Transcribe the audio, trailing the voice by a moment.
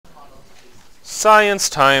Science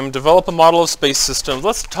time. Develop a model of space systems.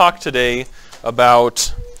 Let's talk today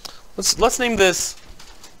about. Let's name this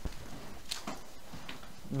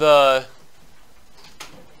the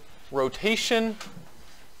rotation.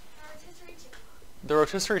 The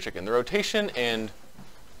rotisserie chicken. The rotation and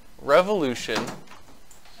revolution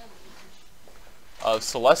of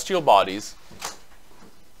celestial bodies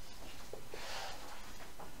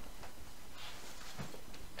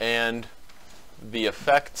and the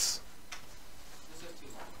effects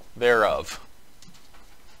thereof.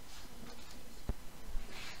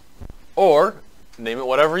 Or name it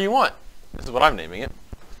whatever you want. This is what I'm naming it.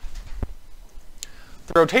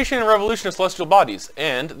 The rotation and revolution of celestial bodies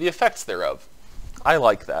and the effects thereof. I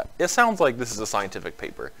like that. It sounds like this is a scientific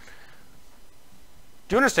paper.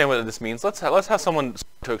 Do you understand what this means? Let's have someone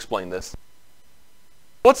to explain this.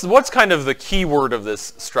 What's kind of the key word of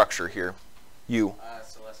this structure here? You.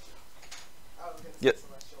 Celestial. Yep.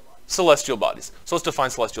 Celestial bodies. So let's define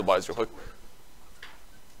celestial bodies real quick.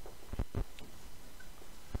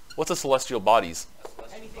 What's a celestial bodies?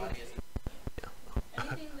 Anything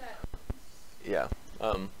that... Yeah.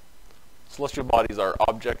 Celestial bodies are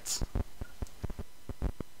objects in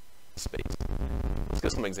space. Let's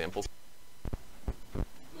get some examples.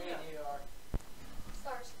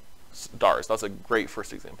 Stars. Stars. That's a great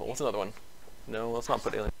first example. What's another one? No, let's not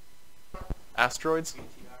put alien. Asteroids.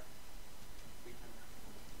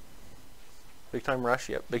 Big time rush.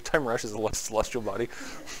 Yep. Big time rush is a celestial body.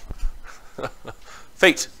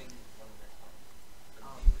 Fate.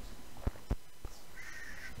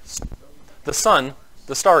 The sun.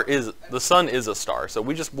 The sun is a star. So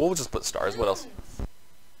we'll just put stars. What else?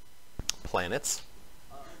 Planets.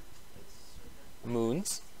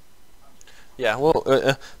 Moons. Yeah.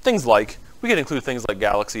 Well, things like we could include things like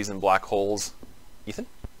galaxies and black holes. Ethan.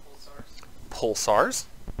 Pulsars.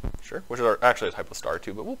 Sure. Which are actually a type of star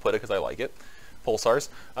too, but we'll put it because I like it. Pulsars.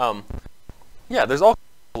 Yeah. There's all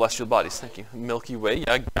celestial bodies. Thank you. Milky Way.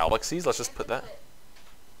 Yeah. Galaxies. Let's just put that.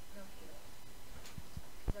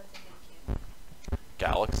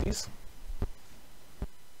 Galaxies.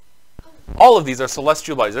 All of these are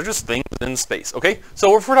celestial bodies. They're just things in space. Okay?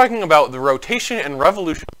 So if we're talking about the rotation and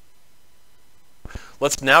revolution,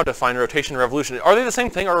 let's now define rotation and revolution. Are they the same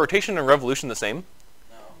thing? Are rotation and revolution the same?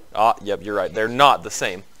 No. Ah, yep, you're right. They're not the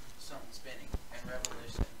same. Something spinning. And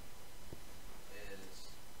revolution is...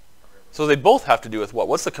 So they both have to do with what?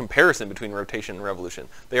 What's the comparison between rotation and revolution?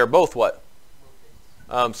 They are both what?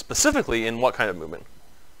 Specifically in what kind of movement?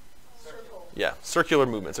 Circle. Yeah, circular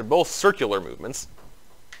movements. They're both circular movements.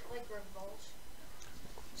 Like revulsion.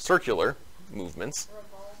 Circular movements.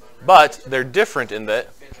 Revolving. But they're different in that...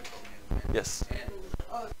 Yes.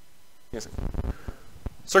 Yes.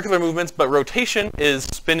 Circular movements, but rotation is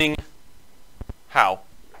spinning how?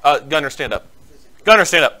 Gunner, stand up. Gunner,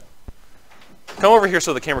 stand up. Come over here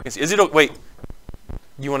so the camera can see. Is it wait?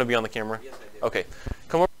 You want to be on the camera? Yes, I do. Okay.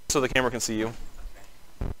 Come over so the camera can see you.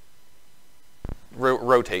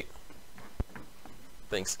 Rotate.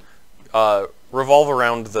 Thanks. Revolve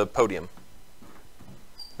around the podium.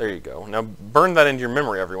 There you go. Now burn that into your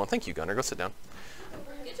memory, everyone. Thank you, Gunner. Go sit down.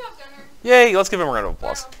 Good job, Gunner. Yay! Let's give him a round of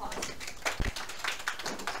applause.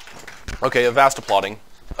 Okay, a vast applauding.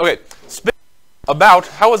 Okay, spin about.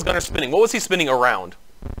 How was Gunner spinning? What was he spinning around?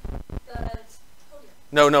 The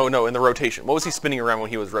podium. No. In the rotation. What was he spinning around when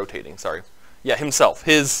he was rotating? Sorry. Yeah, himself.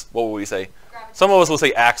 His. What would we say? Gravity. Some of us will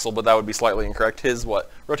say axle, but that would be slightly incorrect. His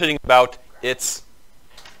what? Rotating about its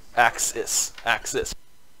axis. Axis.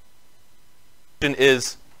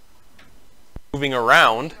 Is moving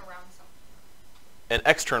around an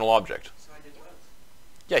external object. So I did both.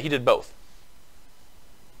 Yeah, he did both.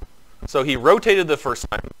 So he rotated the first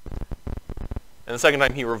time, and the second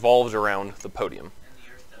time he revolved around the podium. And the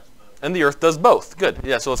Earth does And the Earth does both. both. Good.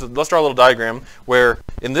 Yeah. So let's draw a little diagram where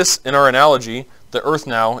in our analogy, the Earth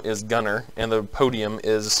now is Gunner, and the podium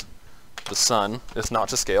is the sun. It's not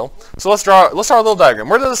to scale. So let's draw a little diagram.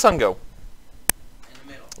 Where does the sun go? In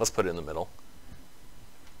the middle. Let's put it in the middle.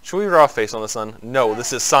 Should we draw a face on the sun? No,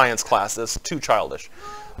 this is science class. That's too childish.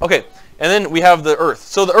 Okay, and then we have the Earth.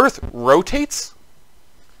 So the Earth rotates,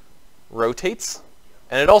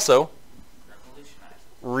 and it also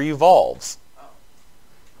revolves. Oh.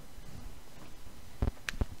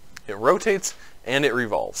 It rotates and it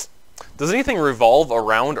revolves. Does anything revolve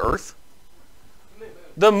around Earth?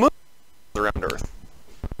 The moon around Earth.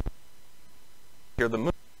 Here, the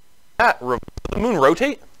moon. Does the moon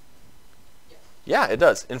rotate? Yeah, it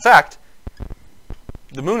does. In fact,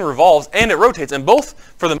 the moon revolves and it rotates, and both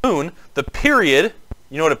for the moon, the period.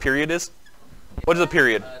 You know what a period is? What is a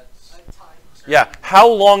period? Yeah, how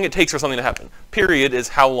long it takes for something to happen. Period is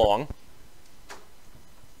how long.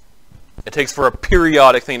 It takes for a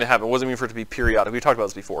periodic thing to happen. What does it mean for it to be periodic? We talked about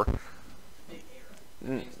this before. The era. It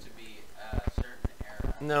needs to be a certain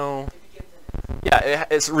era. No. It begins in Yeah,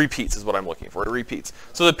 it repeats is what I'm looking for. It repeats.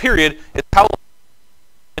 So the period is how long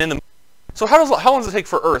in the. So how long does it take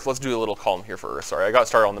for Earth? Let's do a little column here for Earth. Sorry, I got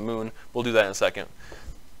started on the moon. We'll do that in a second.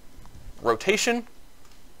 Rotation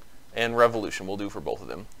and revolution. We'll do for both of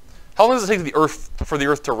them. How long does it take for the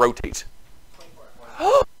Earth to rotate? 24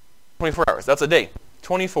 hours. 24 hours. That's a day.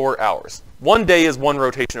 24 hours. One day is one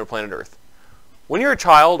rotation of planet Earth. When you're a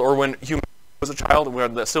child, or when humanity was a child,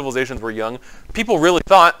 when the civilizations were young, people really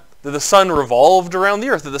thought that the sun revolved around the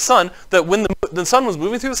Earth. That when the sun was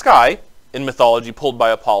moving through the sky, in mythology, pulled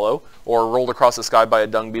by Apollo, or rolled across the sky by a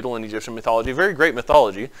dung beetle in Egyptian mythology. Very great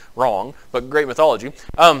mythology. Wrong, but great mythology.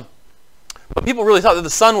 But people really thought that the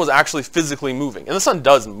sun was actually physically moving. And the sun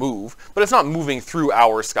does move, but it's not moving through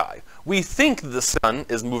our sky. We think the sun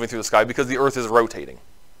is moving through the sky because the Earth is rotating.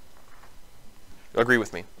 Agree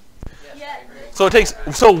with me? Yes, I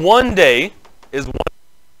agree. So one day is one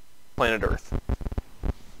planet Earth.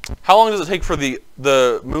 How long does it take for the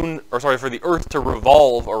Earth to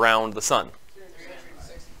revolve around the sun?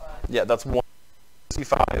 365. Yeah, that's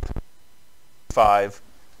 165. 5.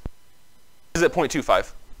 Is it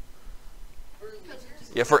 0.25?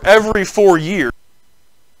 Yeah, for every 4 years,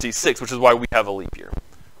 6, which is why we have a leap year.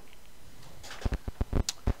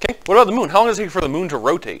 Okay, what about the moon? How long does it take for the moon to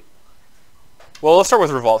rotate? Well, let's start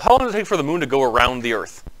with revolve. How long does it take for the moon to go around the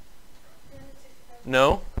Earth?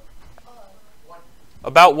 No?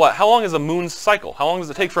 About what? How long is a moon's cycle? How long does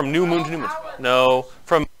it take from new moon to new moon? No,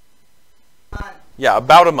 from yeah,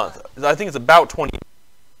 about a month. I think it's about 28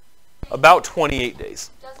 days.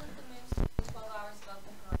 Doesn't the moon stay 12 hours above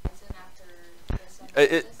the horizon after the sun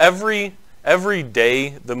rises? Every day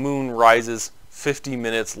the moon rises 50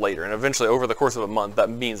 minutes later, and eventually over the course of a month that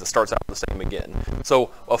means it starts out the same again. So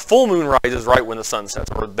a full moon rises right when the sun sets,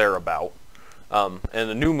 or thereabout. And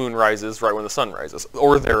a new moon rises right when the sun rises,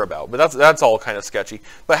 or thereabout. But that's all kind of sketchy.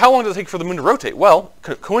 But how long does it take for the moon to rotate? Well,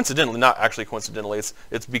 coincidentally, not actually coincidentally,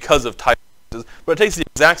 it's because of tidal forces, but it takes the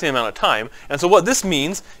exact same amount of time. And so what this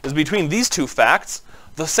means is between these two facts,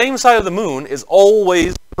 the same side of the moon is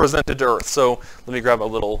always presented to Earth. So let me grab a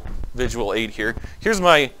little visual aid here.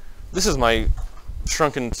 This is my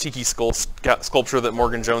shrunken tiki sculpture that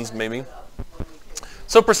Morgan Jones made me.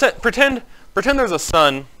 So pretend there's a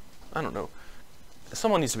sun. I don't know.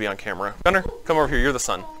 Someone needs to be on camera. Gunnar, come over here. You're the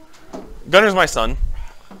sun. Gunnar's my son.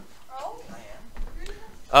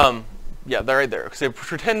 Yeah, they're right there. So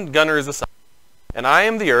pretend Gunnar is the sun, and I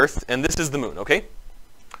am the Earth, and this is the moon. Okay.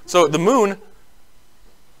 So the moon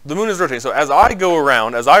is rotating. So as I go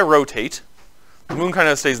around, as I rotate, the moon kind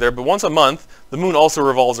of stays there. But once a month, the moon also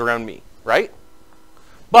revolves around me, right?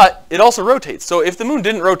 But it also rotates. So if the moon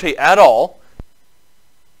didn't rotate at all,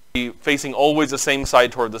 it would be facing always the same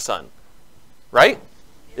side toward the sun. Right?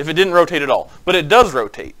 If it didn't rotate at all. But it does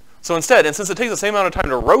rotate. So instead, and since it takes the same amount of time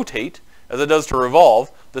to rotate as it does to revolve,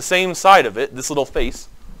 the same side of it, this little face,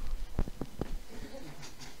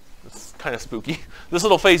 it's kind of spooky, this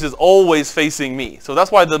little face is always facing me. So that's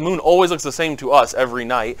why the moon always looks the same to us every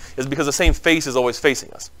night, is because the same face is always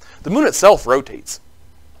facing us. The moon itself rotates.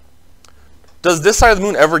 Does this side of the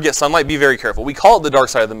moon ever get sunlight? Be very careful. We call it the dark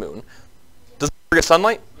side of the moon. Does it ever get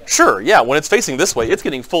sunlight? Sure, yeah. When it's facing this way, it's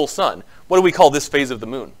getting full sun. What do we call this phase of the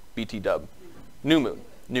moon? BT dub. New moon.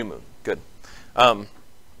 New moon. Good.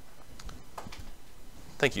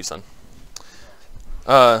 Thank you, son.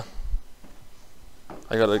 I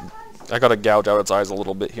gotta gouge out its eyes a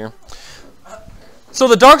little bit here. So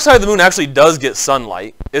the dark side of the moon actually does get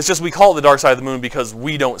sunlight. It's just we call it the dark side of the moon because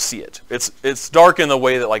we don't see it. It's dark in the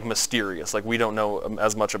way that, like, mysterious. Like, we don't know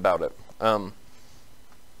as much about it.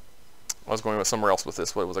 I was going with somewhere else with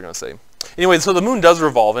this. What was I going to say? Anyway, so the moon does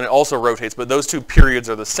revolve and it also rotates, but those two periods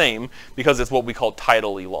are the same because it's what we call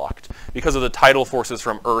tidally locked. Because of the tidal forces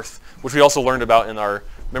from Earth, which we also learned about in our,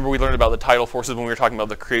 remember we learned about the tidal forces when we were talking about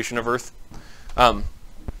the creation of Earth?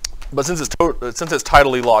 But since it's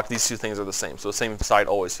tidally locked, these two things are the same. So the same side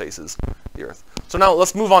always faces the Earth. So now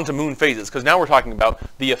let's move on to moon phases, because now we're talking about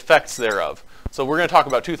the effects thereof. So we're going to talk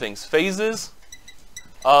about two things. Phases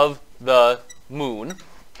of the moon.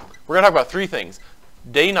 We're going to talk about three things.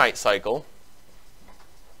 Day-night cycle.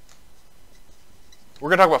 We're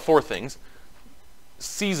going to talk about four things.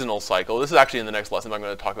 Seasonal cycle. This is actually in the next lesson, but I'm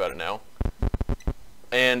going to talk about it now.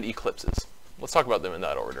 And eclipses. Let's talk about them in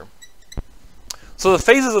that order. So the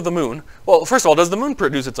phases of the moon. Well, first of all, does the moon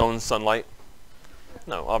produce its own sunlight?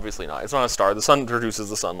 No, obviously not. It's not a star. The sun produces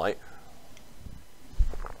the sunlight.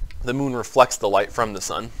 The moon reflects the light from the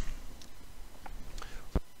sun.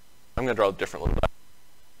 I'm going to draw a different little bit.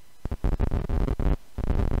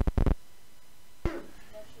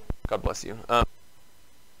 God bless you.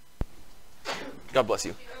 God bless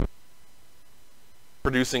you.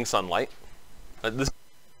 Producing sunlight.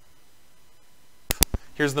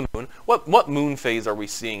 Here's the moon. What moon phase are we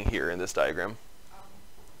seeing here in this diagram?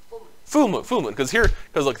 Full moon. Full moon. Because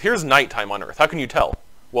look, here's nighttime on Earth. How can you tell?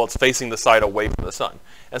 Well, it's facing the side away from the sun.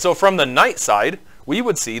 And so from the night side, we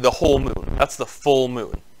would see the whole moon. That's the full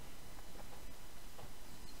moon.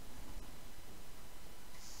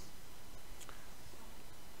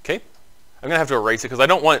 Okay? I'm going to have to erase it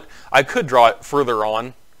because I could draw it further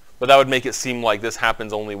on, but that would make it seem like this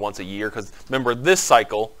happens only once a year. Because remember, this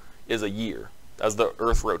cycle is a year as the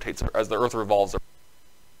Earth rotates, as the Earth revolves. I'm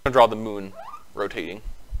going to draw the moon rotating.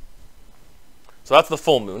 So that's the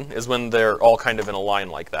full moon, is when they're all kind of in a line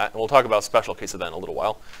like that. And we'll talk about special cases of that in a little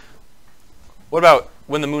while. What about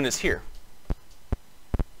when the moon is here?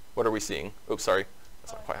 What are we seeing? Oops, sorry.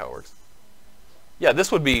 That's not quite how it works. Yeah,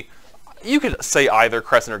 this would be, you could say either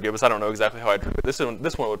crescent or gibbous. I don't know exactly how I drew it. This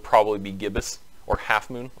one would probably be gibbous or half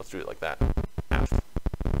moon. Let's do it like that. Half.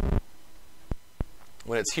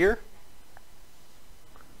 When it's here,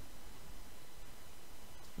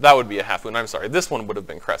 that would be a half moon. I'm sorry. This one would have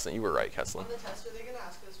been crescent. You were right, Kesslin. On the test, are they going to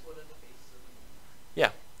ask us what are the phases of the moon? Yeah.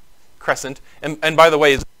 Crescent. And by the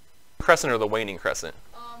way, is it the crescent or the waning crescent?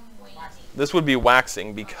 Waning. This would be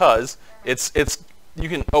waxing because you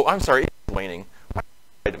can, oh, I'm sorry, it's waning.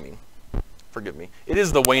 I mean, forgive me. It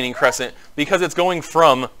is the waning crescent because it's going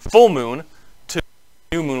from full moon to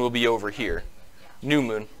new moon will be over here. New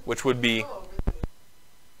moon, which would be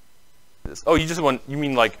this. Oh, you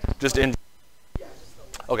mean like just in.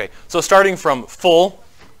 Okay, so starting from full,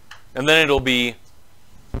 and then it'll be,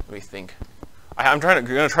 let me think. I'm going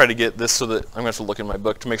to try to get this so that I'm going to have to look in my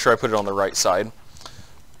book to make sure I put it on the right side.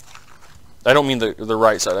 I don't mean the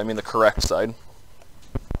right side, I mean the correct side.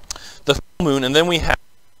 The full moon, and then we have,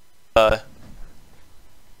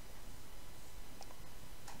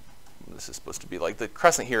 this is supposed to be like, the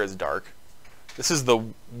crescent here is dark. This is the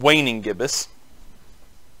waning gibbous.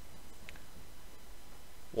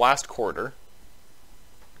 Last quarter.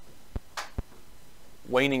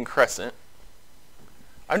 Waning crescent.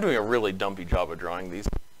 I'm doing a really dumpy job of drawing these.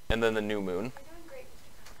 And then the new moon. You're doing great.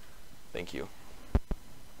 Thank you.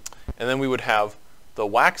 And then we would have the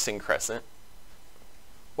waxing crescent.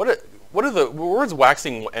 What are the words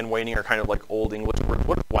waxing and waning are kind of like old English words.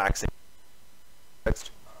 What is waxing?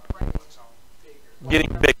 Next.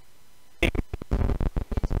 Getting big.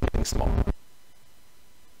 Getting small.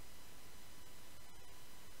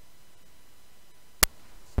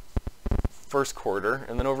 First quarter,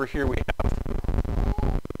 and then over here we have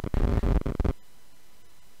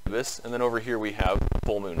this, and then over here we have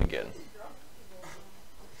full moon again.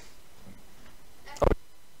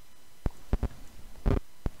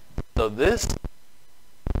 So this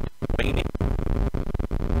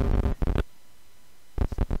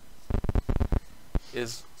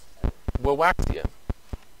is waxia.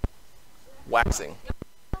 Waxing.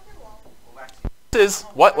 This is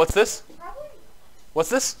what? What's this? What's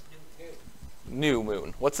this? New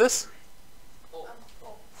moon. What's this?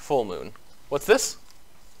 Full moon. What's this?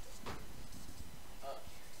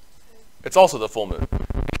 It's also the full moon.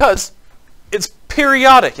 Because it's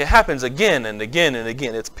periodic. It happens again and again and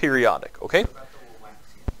again. It's periodic, okay?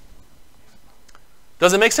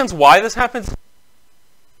 Does it make sense why this happens?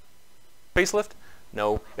 Facelift?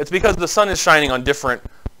 No. It's because the sun is shining on different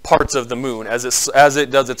parts of the moon as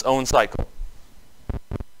it does its own cycle. How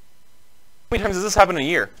many times does this happen in a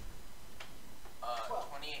year?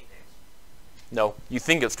 28 days. No, you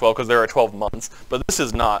think it's 12 because there are 12 months, but this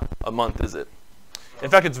is not a month, is it? In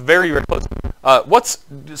fact, it's very, very close.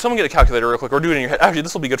 Someone get a calculator real quick, or do it in your head. Actually,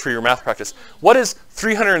 this will be good for your math practice. What is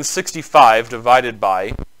 365 divided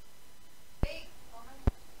by?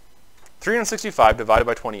 365 divided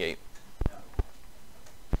by 28.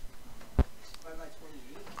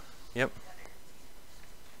 Yep.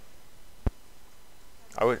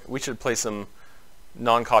 We should play some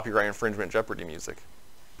non-copyright infringement Jeopardy music.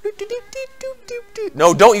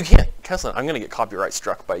 No, don't. You can't. Kesslin, I'm going to get copyright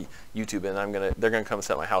struck by YouTube, and they're going to come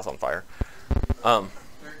set my house on fire.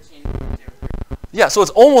 Yeah, so it's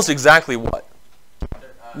almost exactly what?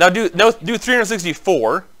 Now do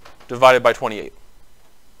 364 divided by 28.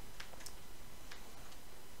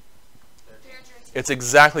 It's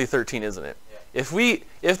exactly 13, isn't it? If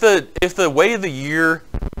the way the year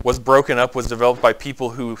was broken up was developed by people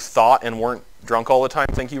who thought and weren't drunk all the time,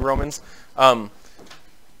 thank you, Romans,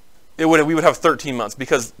 we would have 13 months,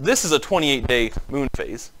 because this is a 28-day moon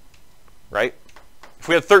phase, right? If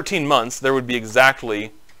we had 13 months, there would be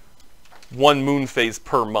exactly one moon phase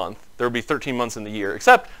per month. There would be 13 months in the year,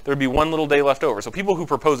 except there would be one little day left over. So people who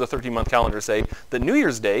propose a 13-month calendar say that New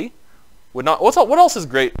Year's Day Would not. What else is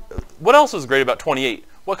great? What else is great about 28?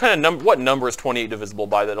 What kind of number? What number is 28 divisible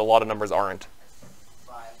by that a lot of numbers aren't?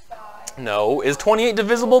 5. No. Is 28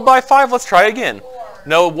 divisible by 5? Let's try again.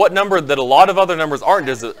 No. What number that a lot of other numbers aren't?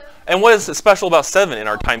 Does it? And what is special about 7 in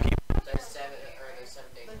our timekeeping?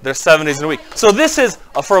 There's 7 days in a week. So this is,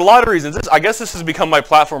 for a lot of reasons, I guess this has become my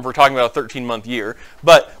platform for talking about a 13-month year.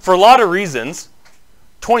 But for a lot of reasons,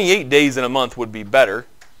 28 days in a month would be better.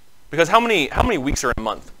 Because how many weeks are in a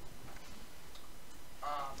month?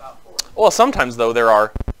 About 4. Well, sometimes, though, there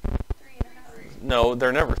are... No,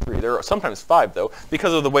 they're never 3. There are sometimes 5, though,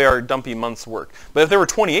 because of the way our dumpy months work. But if there were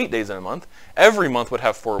 28 days in a month, every month would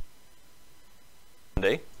have 4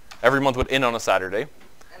 Monday. Every month would end on a Saturday.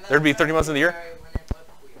 There'd be 30 months in the year.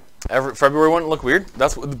 February wouldn't look weird.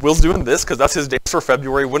 That's what Will's doing this because that's his days for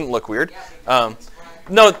February. Wouldn't look weird.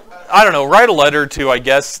 No, I don't know. Write a letter to, I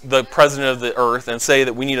guess, the president of the earth and say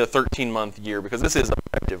that we need a 13-month year because this is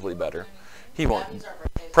objectively better. He won't.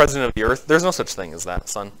 President of the earth. There's no such thing as that,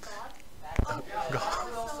 son.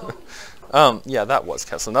 Yeah, that was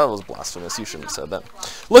Kesson. That was blasphemous. You shouldn't have said that.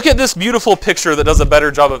 Look at this beautiful picture that does a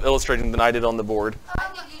better job of illustrating than I did on the board.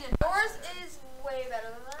 Yours is way better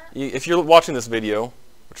than that. If you're watching this video,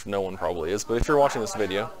 which no one probably is, but if you're watching this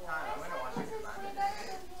video,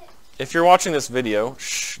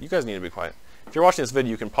 shh, you guys need to be quiet. If you're watching this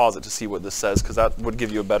video, you can pause it to see what this says, because that would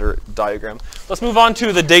give you a better diagram. Let's move on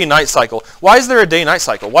to the day-night cycle. Why is there a day-night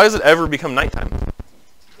cycle? Why does it ever become nighttime? Because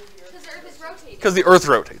the Earth is rotating. Because the Earth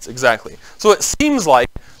rotates, exactly. So it seems like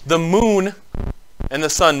the moon and the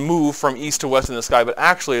sun move from east to west in the sky, but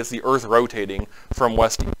actually it's the Earth rotating from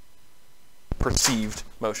west to east. Perceived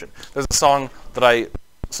motion. There's a song that I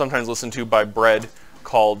sometimes listen to by Bread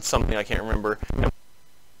called something I can't remember.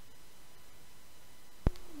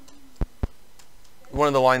 One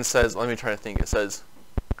of the lines says, let me try to think, it says,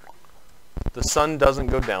 the sun doesn't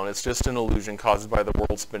go down, it's just an illusion caused by the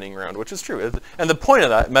world spinning around, which is true. And the point of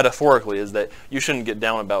that, metaphorically, is that you shouldn't get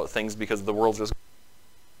down about things because the world's just,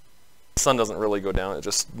 the sun doesn't really go down, it's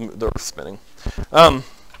just the Earth's spinning.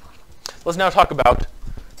 Let's now talk about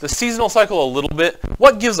the seasonal cycle a little bit.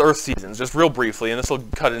 What gives Earth seasons? Just real briefly, and this will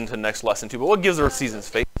cut into the next lesson too, but what gives Earth seasons,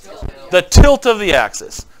 Faith? The tilt of the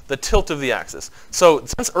axis. The tilt of the axis. So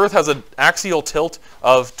since Earth has an axial tilt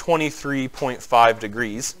of 23.5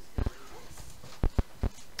 degrees,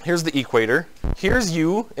 here's the equator. Here's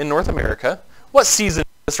you in North America. What season is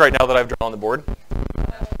this right now that I've drawn on the board?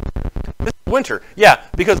 This is winter. Yeah,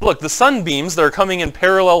 because look, the sunbeams that are coming in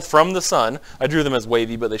parallel from the sun, I drew them as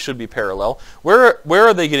wavy, but they should be parallel. Where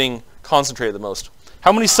are they getting concentrated the most?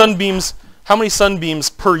 How many sunbeams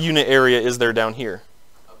per unit area is there down here?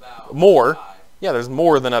 About more. 5. Yeah, there's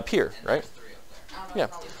more than up here, right? 3 up there. Yeah.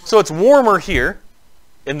 So it's warmer here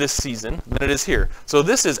in this season than it is here. So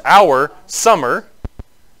this is our summer,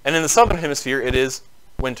 and in the southern hemisphere it is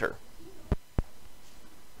winter.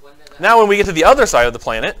 Now when we get to the other side of the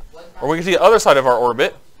planet, or when we get to the other side of our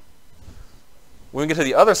orbit,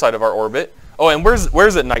 oh, and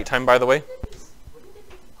where's it nighttime, by the way?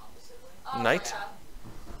 Night?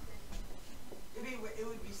 It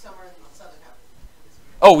would be summer in the southern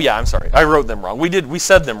hemisphere. Oh yeah, I'm sorry. I wrote them wrong. We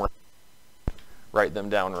said them wrong. Write them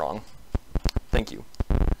down wrong. Thank you.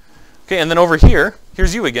 Okay, and then over here,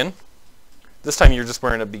 here's you again. This time you're just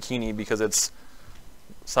wearing a bikini because it's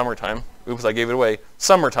summertime. Oops, I gave it away.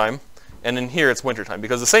 Summertime. And in here it's wintertime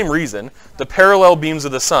because the same reason, the parallel beams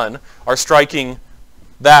of the sun are striking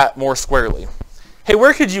that more squarely. Hey,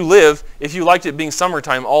 where could you live if you liked it being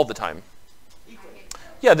summertime all the time?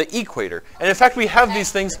 Yeah, the equator. And in fact, we have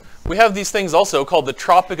these things also called the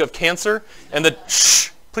Tropic of Cancer and the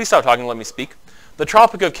please stop talking, let me speak. The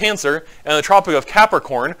Tropic of Cancer and the Tropic of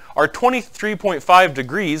Capricorn are 23.5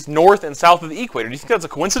 degrees north and south of the equator. Do you think that's a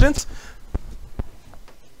coincidence?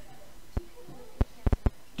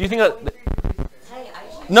 Do you think that...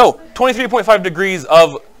 No, 23.5 degrees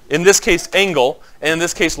of, in this case, angle, and in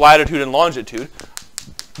this case, latitude and longitude.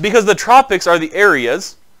 Because the tropics are the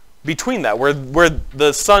areas between that, where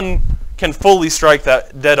the sun can fully strike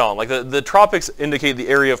that dead on. Like the tropics indicate the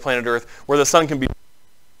area of planet Earth where the sun can be...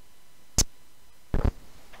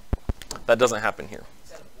 That doesn't happen here.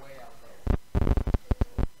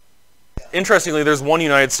 Interestingly, there's one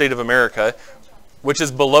United States of America which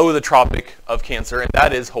is below the Tropic of Cancer, and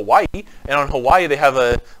that is Hawaii. And on Hawaii, they have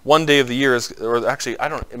a one day of the year, or actually,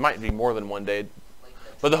 it might be more than one day,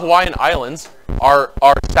 but the Hawaiian Islands are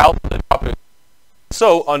south of the Tropic.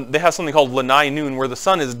 So they have something called Lanai Noon, where the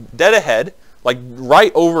sun is dead ahead, like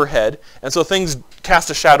right overhead, and so things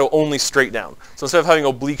cast a shadow only straight down. So instead of having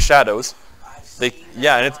oblique shadows, and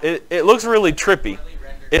it looks really trippy.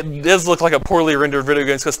 It does look like a poorly rendered video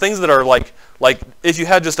game because things that are like if you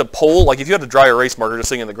had just a pole, like if you had a dry erase marker just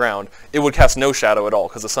sitting in the ground, it would cast no shadow at all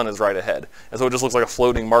because the sun is right ahead. And so it just looks like a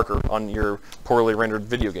floating marker on your poorly rendered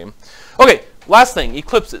video game. Okay, last thing,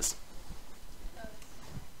 eclipses.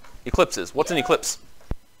 Eclipses. What's an eclipse?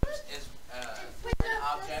 Is an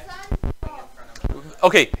object in front of it.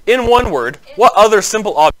 Okay, in one word, what other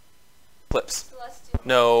simple object is an eclipse? Celestial.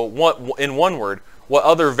 No, in one word, what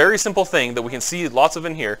other very simple thing that we can see lots of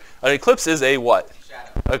in here? An eclipse is a what?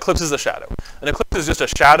 Shadow. An eclipse is a shadow. An eclipse is just a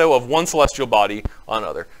shadow of one celestial body on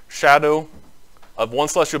another. Shadow of one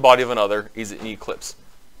celestial body of another is an eclipse.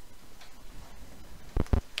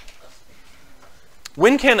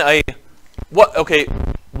 When can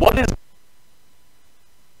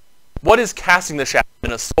what is casting the shadow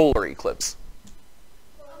in a solar eclipse?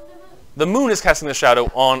 The moon is casting the shadow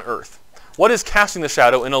on Earth. What is casting the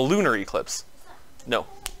shadow in a lunar eclipse? No.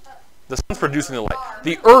 The sun's producing the light.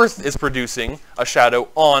 The Earth is producing a shadow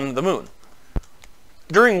on the moon.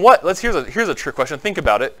 During what? Here's a trick question. Think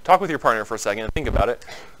about it. Talk with your partner for a second and think about it.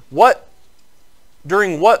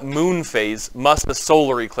 During what moon phase must a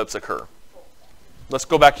solar eclipse occur? Let's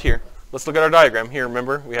go back here. Let's look at our diagram. Here,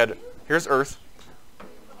 remember, here's Earth.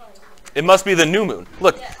 It must be the new moon.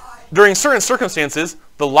 Look, during certain circumstances,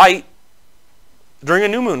 the light, during a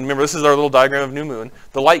new moon, remember this is our little diagram of new moon,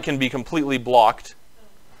 the light can be completely blocked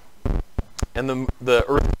and the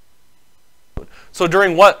Earth. So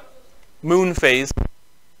during what moon phase?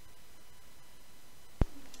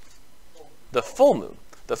 The full moon.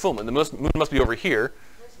 The full moon. The moon must be over here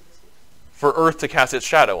for Earth to cast its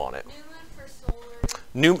shadow on it. New moon for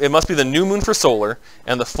solar. It must be the new moon for solar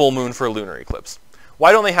and the full moon for lunar eclipse.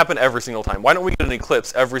 Why don't they happen every single time? Why don't we get an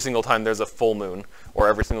eclipse every single time there's a full moon or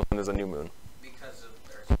every single time there's a new moon? Because of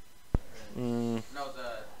Earth. No,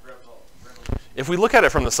 the revolution. If we look at it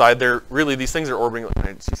from the side, these things are orbiting.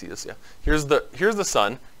 You see this? Yeah. Here's the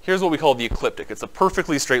sun. Here's what we call the ecliptic. It's a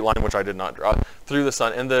perfectly straight line, which I did not draw, through the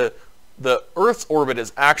sun. And the Earth's orbit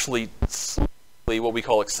is actually slightly what we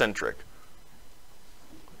call eccentric.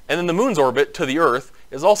 And then the moon's orbit to the Earth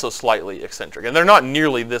is also slightly eccentric. And they're not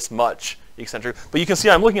nearly this much eccentric. But you can see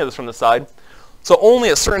I'm looking at this from the side. So only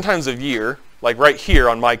at certain times of year, like right here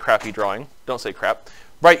on my crappy drawing, don't say crap,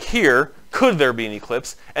 right here, could there be an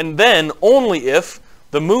eclipse? And then only if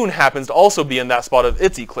the moon happens to also be in that spot of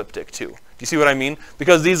its ecliptic too. Do you see what I mean?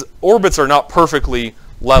 Because these orbits are not perfectly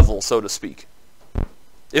level, so to speak.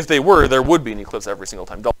 If they were, there would be an eclipse every single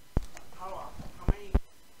time.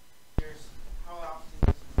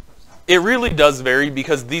 It really does vary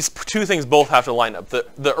because these two things both have to line up.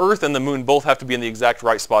 The Earth and the moon both have to be in the exact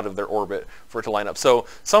right spot of their orbit for it to line up. So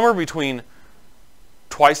somewhere between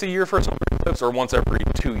twice a year for a solar eclipse or once every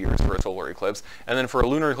 2 years for a solar eclipse. And then for a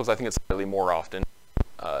lunar eclipse, I think it's slightly more often,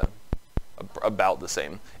 about the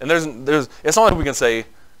same. And it's not like we can say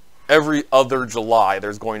every other July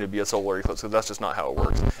there's going to be a solar eclipse, because that's just not how it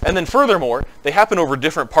works. And then furthermore, they happen over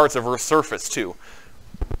different parts of Earth's surface too.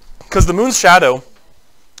 Because the moon's shadow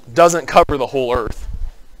doesn't cover the whole Earth.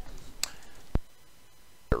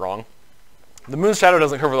 Wrong. The moon's shadow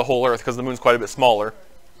doesn't cover the whole Earth because the moon's quite a bit smaller.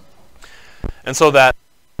 And so that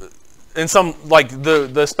in some, like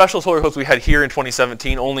the special solar eclipse we had here in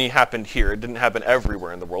 2017 only happened here. It didn't happen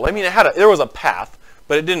everywhere in the world. I mean, there was a path,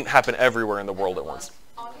 but it didn't happen everywhere in the world at once.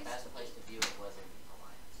 The best place to view it was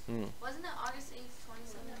in Alliance. Wasn't it August 8th,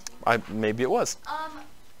 2017? Maybe it was. The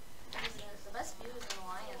best view is in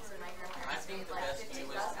Alliance, and my I grandparents think paid the like best view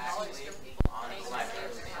was $50,000 actually for people. on the library.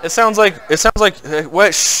 It sounds like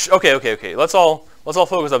wait, shh, okay. Let's all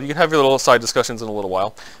focus up. You can have your little side discussions in a little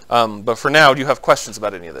while. But for now, do you have questions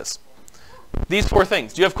about any of this? These four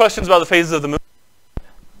things. Do you have questions about the phases of the moon?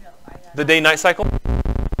 No, The day-night cycle?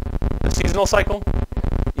 The seasonal cycle?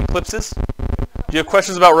 Eclipses? Do you have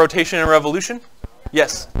questions about rotation and revolution?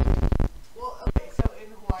 Yes. Well, okay, so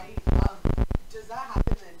in Hawaii, does that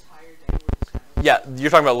happen the entire day where the shadows? Yeah, you're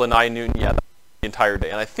talking about Lanai noon. Yeah, the entire day.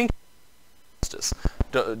 And I think justice.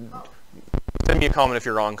 Send me a comment if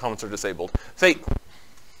you're wrong. Comments are disabled. Fate.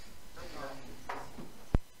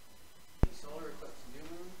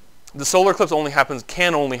 The solar eclipse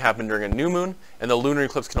can only happen during a new moon, and the lunar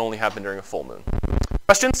eclipse can only happen during a full moon.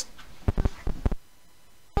 Questions?